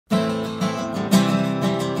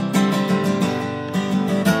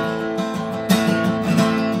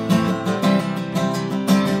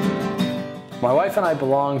wife and I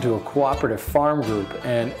belong to a cooperative farm group,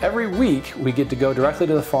 and every week we get to go directly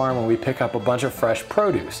to the farm and we pick up a bunch of fresh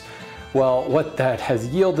produce. Well, what that has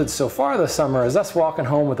yielded so far this summer is us walking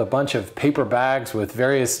home with a bunch of paper bags with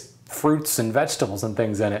various fruits and vegetables and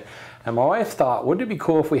things in it. And my wife thought, wouldn't it be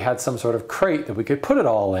cool if we had some sort of crate that we could put it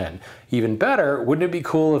all in? Even better, wouldn't it be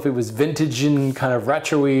cool if it was vintage and kind of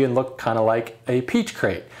retro-y and looked kind of like a peach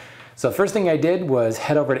crate? So the first thing I did was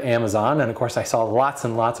head over to Amazon, and of course I saw lots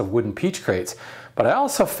and lots of wooden peach crates. But I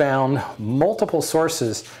also found multiple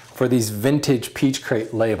sources for these vintage peach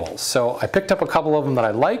crate labels. So I picked up a couple of them that I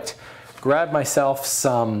liked, grabbed myself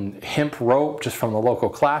some hemp rope just from the local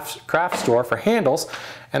craft store for handles,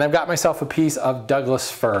 and I've got myself a piece of Douglas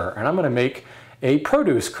fir, and I'm going to make a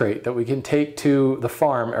produce crate that we can take to the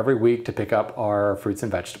farm every week to pick up our fruits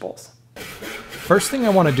and vegetables. First thing I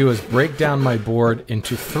want to do is break down my board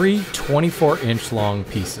into 3 24-inch long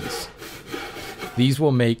pieces. These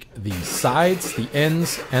will make the sides, the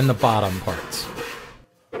ends, and the bottom parts.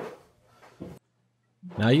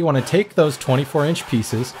 Now you want to take those 24-inch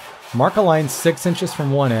pieces, mark a line 6 inches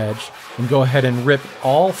from one edge, and go ahead and rip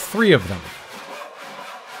all 3 of them.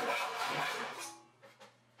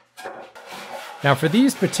 Now for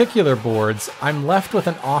these particular boards, I'm left with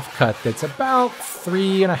an offcut that's about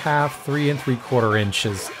 3.5, 3 3/4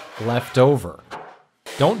 inches left over.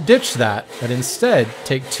 Don't ditch that, but instead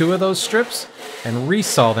take 2 of those strips and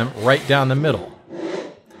resaw them right down the middle.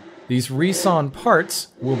 These resawn parts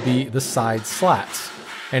will be the side slats.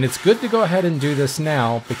 And it's good to go ahead and do this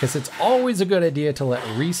now because it's always a good idea to let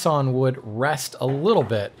resawn wood rest a little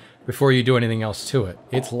bit before you do anything else to it.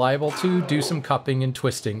 It's liable to do some cupping and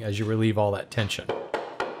twisting as you relieve all that tension.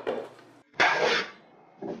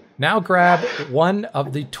 Now grab one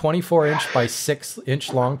of the 24-inch by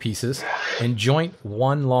 6-inch long pieces and joint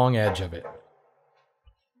one long edge of it.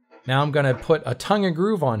 Now I'm going to put a tongue and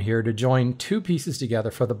groove on here to join 2 pieces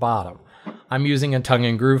together for the bottom. I'm using a tongue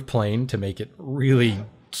and groove plane to make it really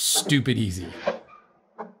stupid easy.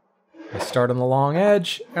 I start on the long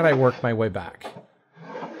edge and I work my way back.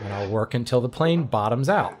 And I'll work until the plane bottoms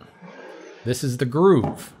out. This is the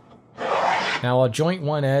groove. Now I'll joint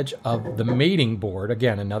one edge of the mating board,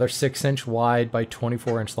 again another 6-inch wide by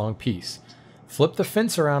 24-inch long piece. Flip the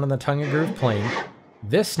fence around on the tongue and groove plane.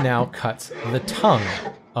 This now cuts the tongue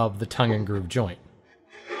of the tongue and groove joint.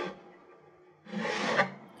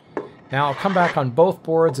 Now I'll come back on both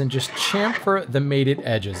boards and just chamfer the mated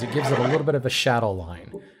edges. It gives it a little bit of a shadow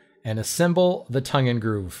line. And assemble the tongue and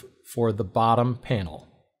groove for the bottom panel.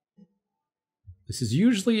 This is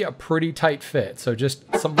usually a pretty tight fit, so just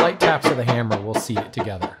some light taps of the hammer will seat it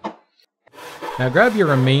together. Now grab your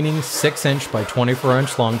remaining 6-inch by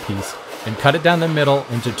 24-inch long piece and cut it down the middle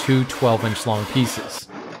into 2 12-inch long pieces.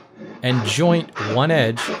 And joint one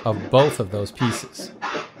edge of both of those pieces.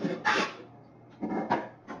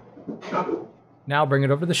 Now bring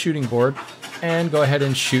it over to the shooting board and go ahead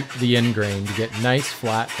and shoot the end grain to get nice,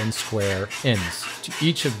 flat, and square ends to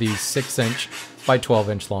each of these 6-inch by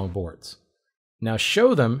 12-inch long boards. Now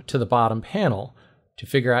show them to the bottom panel to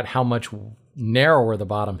figure out how much narrower the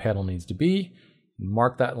bottom panel needs to be.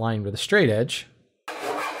 Mark that line with a straight edge,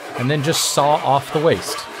 and then just saw off the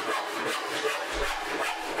waste.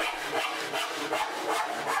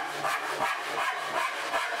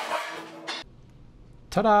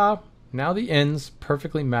 Ta-da! Now the ends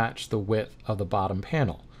perfectly match the width of the bottom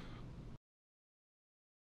panel.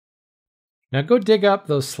 Now go dig up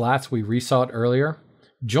those slats we resawed earlier,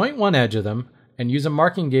 joint one edge of them, and use a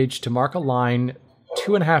marking gauge to mark a line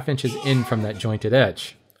 2.5 inches in from that jointed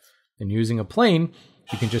edge. And using a plane,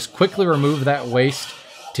 you can just quickly remove that waste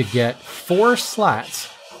to get 4 slats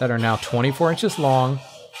that are now 24 inches long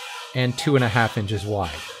and 2.5 inches wide.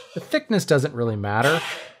 The thickness doesn't really matter,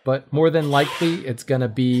 but more than likely it's going to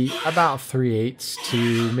be about 3/8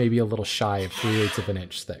 to maybe a little shy of 3/8 of an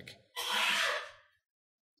inch thick.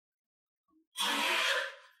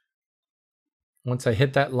 Once I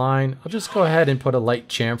hit that line, I'll just go ahead and put a light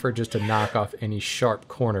chamfer just to knock off any sharp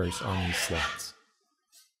corners on these slats.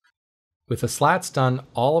 With the slats done,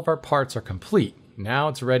 all of our parts are complete. Now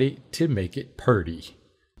it's ready to make it purty.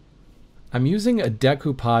 I'm using a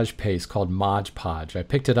decoupage paste called Mod Podge. I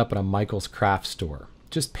picked it up at a Michael's craft store.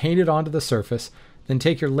 Just paint it onto the surface, then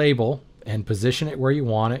take your label and position it where you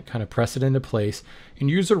want it, kind of press it into place, and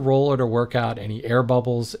use a roller to work out any air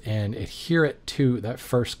bubbles and adhere it to that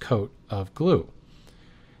first coat of glue.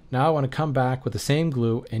 Now I want to come back with the same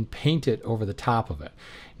glue and paint it over the top of it.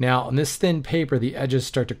 Now on this thin paper, the edges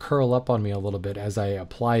start to curl up on me a little bit as I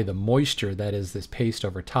apply the moisture that is this paste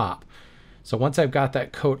over top. So once I've got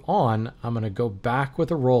that coat on, I'm going to go back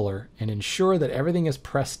with a roller and ensure that everything is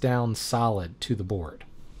pressed down solid to the board.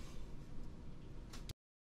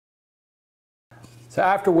 So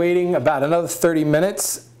after waiting about another 30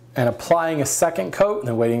 minutes and applying a second coat and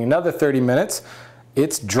then waiting another 30 minutes,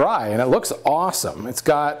 it's dry and it looks awesome. It's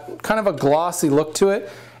got kind of a glossy look to it,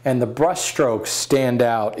 and the brush strokes stand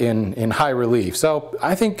out in high relief. So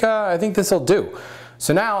I think this will do.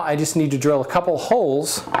 So now I just need to drill a couple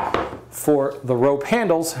holes for the rope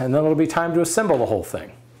handles, and then it'll be time to assemble the whole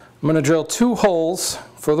thing. I'm going to drill 2 holes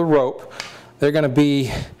for the rope. They're going to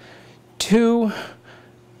be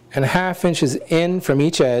 2.5 inches in from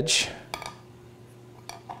each edge.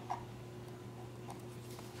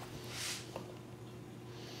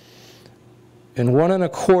 And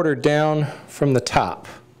 1.25 down from the top.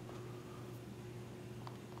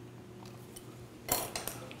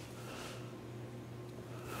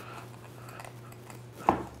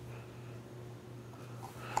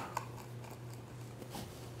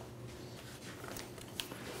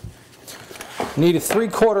 Need a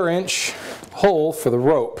 3/4 inch hole for the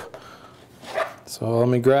rope. So let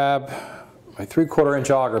me grab my 3/4 inch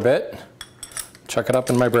auger bit, chuck it up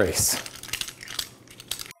in my brace.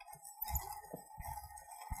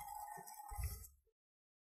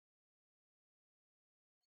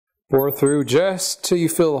 Bore through just till you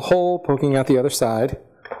feel a hole poking out the other side.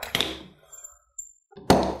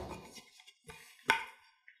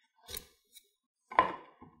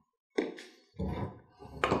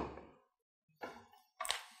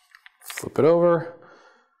 Flip it over,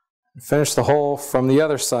 and finish the hole from the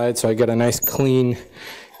other side so I get a nice clean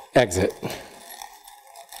exit.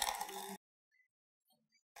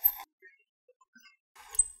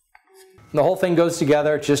 The whole thing goes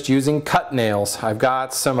together just using cut nails. I've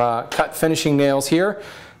got some cut finishing nails here,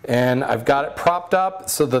 and I've got it propped up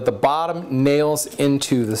so that the bottom nails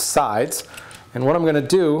into the sides. And what I'm going to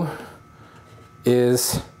do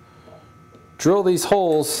is drill these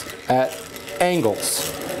holes at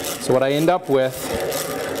angles. So what I end up with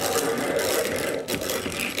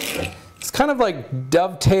is kind of like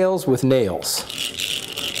dovetails with nails.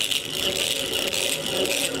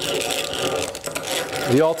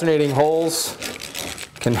 The alternating holes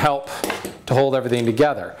can help to hold everything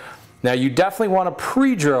together. Now you definitely want to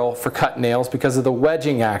pre-drill for cut nails because of the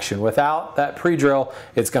wedging action. Without that pre-drill,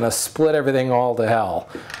 it's going to split everything all to hell.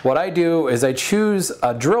 What I do is I choose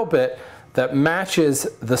a drill bit that matches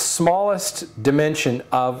the smallest dimension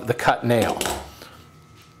of the cut nail.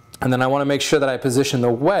 And then I want to make sure that I position the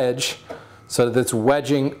wedge so that it's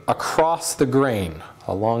wedging across the grain,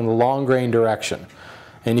 along the long grain direction.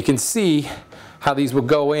 And you can see how these will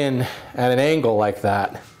go in at an angle like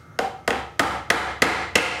that.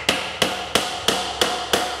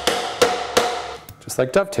 Just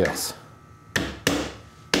like dovetails.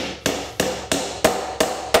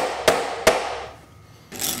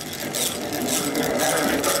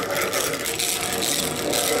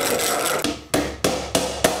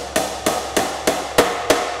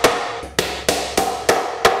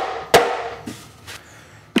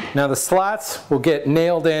 Now the slats will get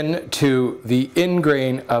nailed in to the end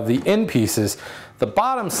grain of the end pieces. The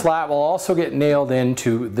bottom slat will also get nailed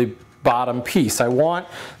into the bottom piece. I want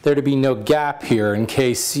there to be no gap here in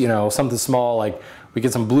case, you know, something small like we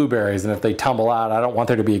get some blueberries and if they tumble out, I don't want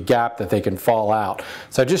there to be a gap that they can fall out.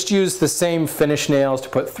 So I just used the same finish nails to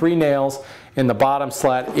put 3 nails in the bottom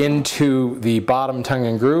slat into the bottom tongue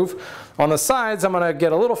and groove. On the sides, I'm going to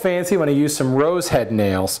get a little fancy. I'm going to use some rose head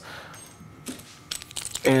nails.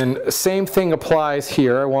 And same thing applies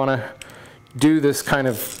here. I want to do this kind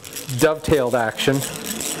of dovetailed action.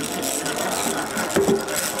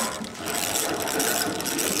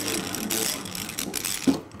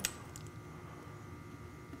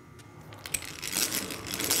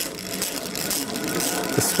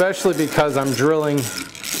 Especially because I'm drilling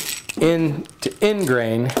into end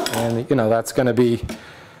grain, and you know that's going to be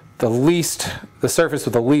the surface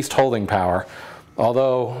with the least holding power.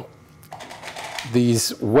 Although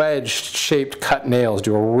these wedged shaped cut nails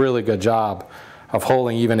do a really good job of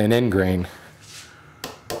holding even an end grain.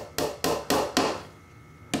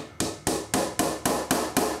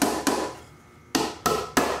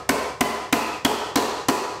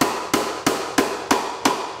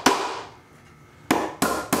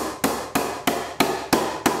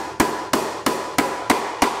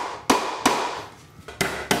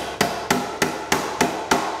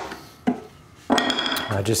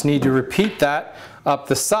 I just need to repeat that up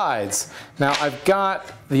the sides. Now I've got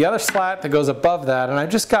the other slat that goes above that, and I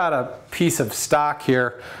just got a piece of stock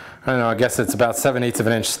here. I don't know, I guess it's about 7/8 of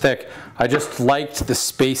an inch thick. I just liked the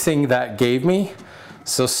spacing that gave me.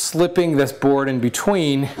 So slipping this board in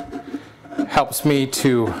between helps me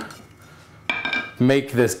to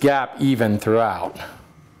make this gap even throughout.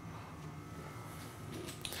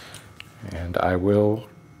 And I will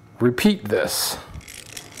repeat this.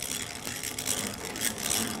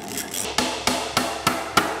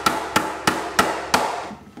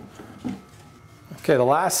 Okay, the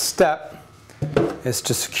last step is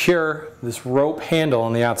to secure this rope handle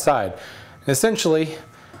on the outside. And essentially,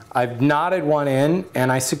 I've knotted one in and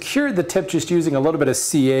I secured the tip just using a little bit of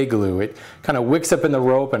CA glue. It kind of wicks up in the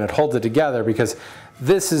rope and it holds it together because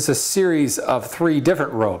this is a series of 3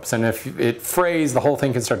 different ropes, and if it frays, the whole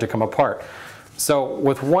thing can start to come apart. So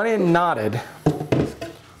with one end knotted,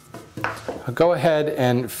 I'll go ahead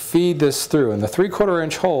and feed this through, and the 3/4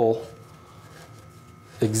 inch hole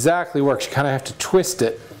exactly works. You kind of have to twist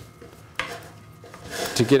it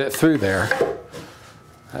to get it through there.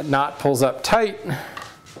 That knot pulls up tight.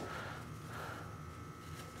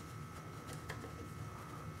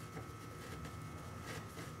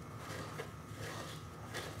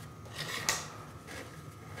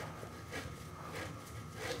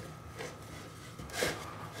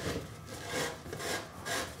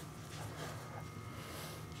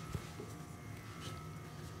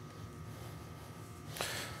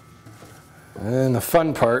 And the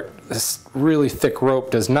fun part, this really thick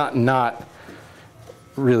rope does not knot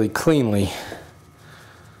really cleanly.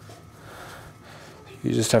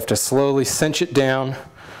 You just have to slowly cinch it down.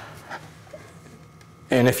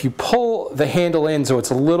 And if you pull the handle in so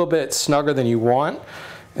it's a little bit snugger than you want,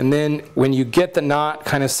 and then when you get the knot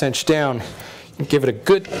kind of cinched down, you give it a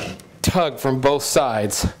good tug from both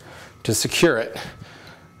sides to secure it.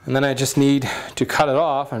 And then I just need to cut it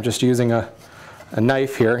off. I'm just using a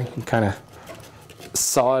knife here. You can kind of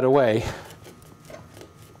saw it away.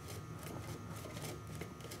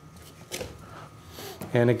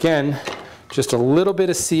 And again, just a little bit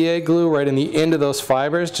of CA glue right in the end of those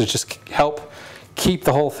fibers to just help keep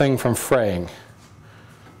the whole thing from fraying.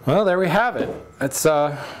 Well, there we have it. It's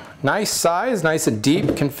a nice size, nice and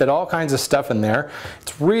deep, can fit all kinds of stuff in there.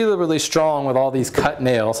 It's really, really strong with all these cut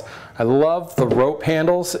nails. I love the rope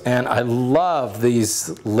handles and I love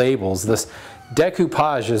these labels. This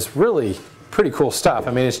decoupage is really pretty cool stuff.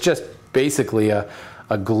 I mean, it's just basically a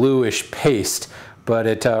glue-ish paste, but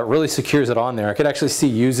it really secures it on there. I could actually see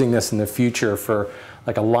using this in the future for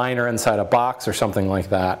like a liner inside a box or something like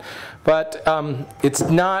that. But it's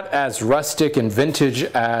not as rustic and vintage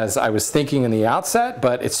as I was thinking in the outset,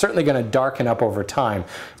 but it's certainly going to darken up over time.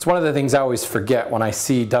 It's one of the things I always forget when I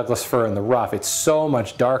see Douglas fir in the rough. It's so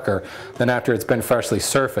much darker than after it's been freshly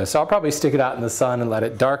surfaced. So I'll probably stick it out in the sun and let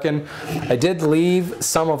it darken. I did leave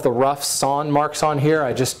some of the rough sawn marks on here.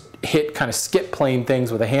 I just hit kind of skip plane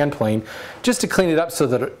things with a hand plane just to clean it up so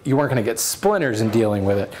that you weren't going to get splinters in dealing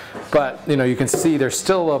with it. But you know, you can see there's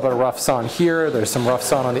still a little bit of rough sawn here, there's some rough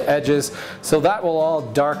sawn on the edges, so that will all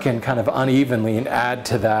darken kind of unevenly and add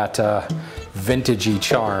to that vintagey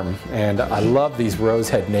charm. And I love these rose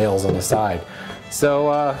head nails on the side.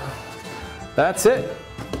 So that's it.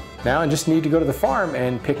 Now I just need to go to the farm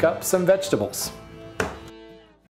and pick up some vegetables.